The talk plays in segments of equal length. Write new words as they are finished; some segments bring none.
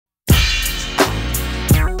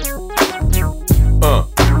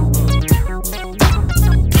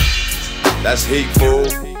That's heat, fool.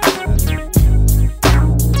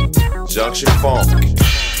 Junction Funk.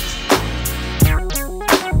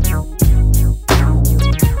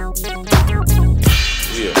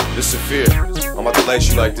 Yeah, this is Saafir. I'm about to lace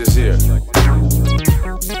you like this here.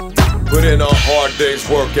 Put in a hard day's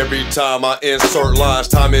work every time I insert lines.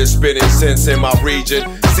 Time is spinning sense in my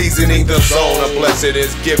region, seasoning the zone. A blessing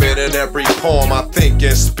is given in every poem I think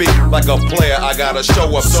and speak. Like a player, I gotta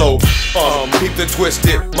show up, so keep the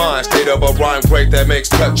twisted mind. State of a rhyme great that makes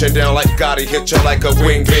touching down like Gotti. Hit you like a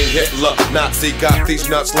wing being Hitler. Nazi got these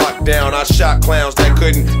nuts locked down. I shot clowns that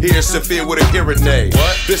couldn't hear Saafir with a hearing aid.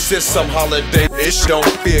 This is some holiday-ish. Don't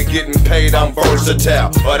fear getting paid, I'm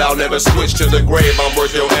versatile, but I'll never switch to the grave. I'm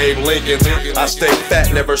worth your Abe Lincoln. I stay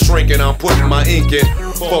fat, never shrinking. I'm putting my ink in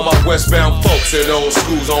for my westbound folks in old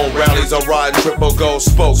schools on rallies. I'm riding triple gold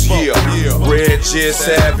spokes. Yeah, red jizz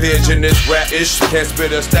savage in this rap-ish. Can't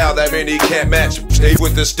spit a style that many can't match. Stay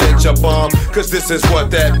with the stench of bomb, cause this is what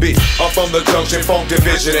that be. I'm from the Junction Funk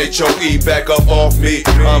Division, HOE. Back up off me,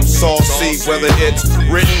 I'm saucy, whether it's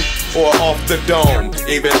written or off the dome.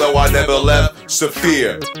 Even though I never left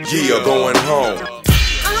Saafir, yeah, going home.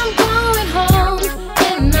 I'm going home,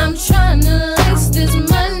 and I'm trying to lace this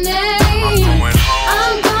money.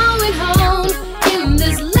 I'm going home in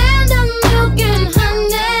this land of milk and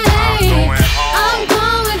honey. I'm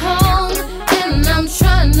going home, and I'm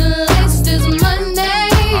trying to lace this money.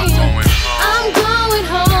 I'm going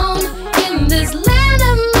home in this land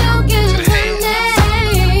of milk and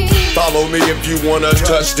honey. Follow me if you want a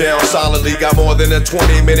touchdown solidly. Got more than a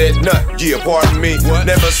 20-minute nut. Yeah, pardon me.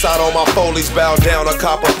 Never sat on my folies, bow down a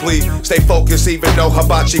copper plea. Stay focused even though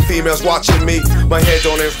hibachi females watching me. My head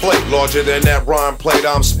don't inflate, larger than that rhyme plate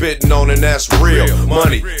I'm spitting on, and that's real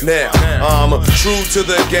money. Now, I'm true to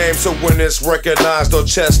the game, so when it's recognized or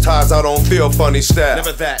chastised, I don't feel funny style.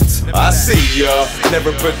 Never that. I see ya,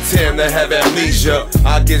 never pretend to have amnesia.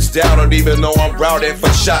 I gets down on even though I'm routed for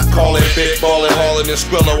shot calling, big ballin', hauling and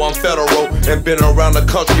Skrilla. I'm federal and been around the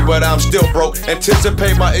country, but I'm still broke.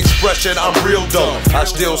 Anticipate my expression, I'm real dumb. I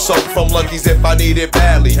still soak from Lucky's if I need it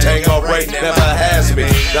badly. Tango Ray never has me.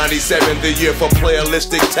 97 the year for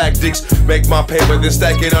playalistic tactics. Make my paper, then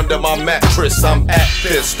stack it under my mattress. I'm at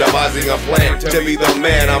this, devising a plan to be the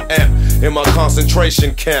man. I'm amped in my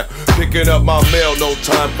concentration camp, picking up my mail, no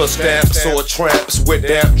time for stamps or tramps with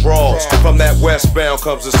damp draws. From that westbound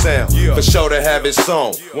comes the sound, for sure to have it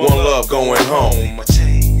song. One love going home.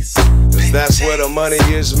 That's where the money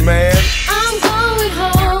is, man. I'm going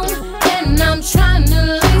home, and I'm trying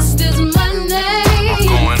to lace this money.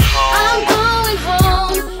 I'm going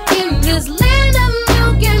home in this land of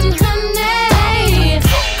milk and honey.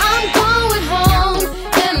 I'm going home,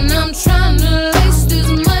 and I'm trying to lace this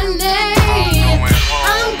money.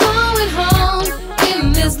 I'm going home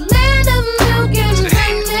in this land of milk and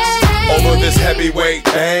honey. Over this heavyweight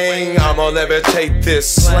bang, I'ma levitate this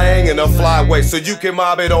slang in a flyway, so you can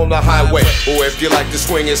mob it on the highway. Or if you like to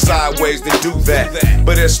swing it sideways, then do that.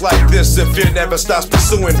 But it's like this, if it never stops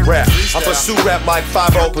pursuing rap. I pursue rap like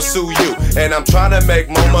 5-0 pursue you, and I'm trying to make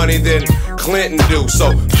more money than Clinton do.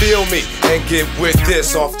 So feel me and get with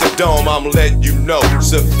this off the dome. I'm letting you know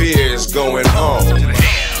Saafir is going home.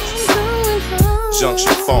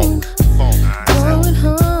 Junction Funk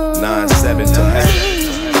 9-7 to heaven.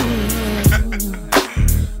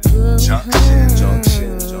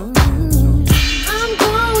 I'm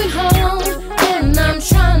going home, and I'm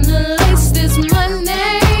trying to lace this money.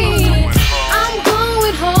 I'm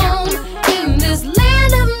going home in this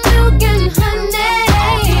land of milk and honey.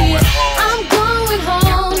 I'm going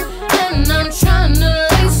home, and I'm trying to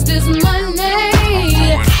lace this money.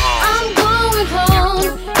 I'm going home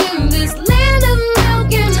in this land of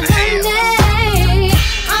milk and honey.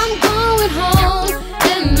 I'm going home,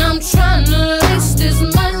 and I'm trying to lace this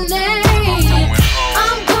money.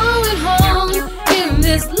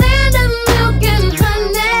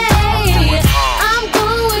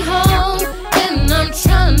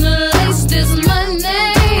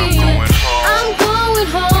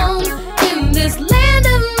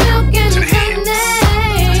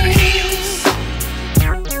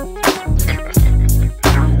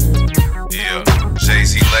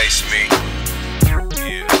 Me.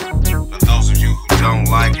 Yeah. For those of you who don't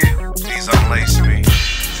like it, please unlace me.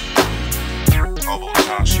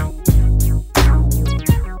 Junction.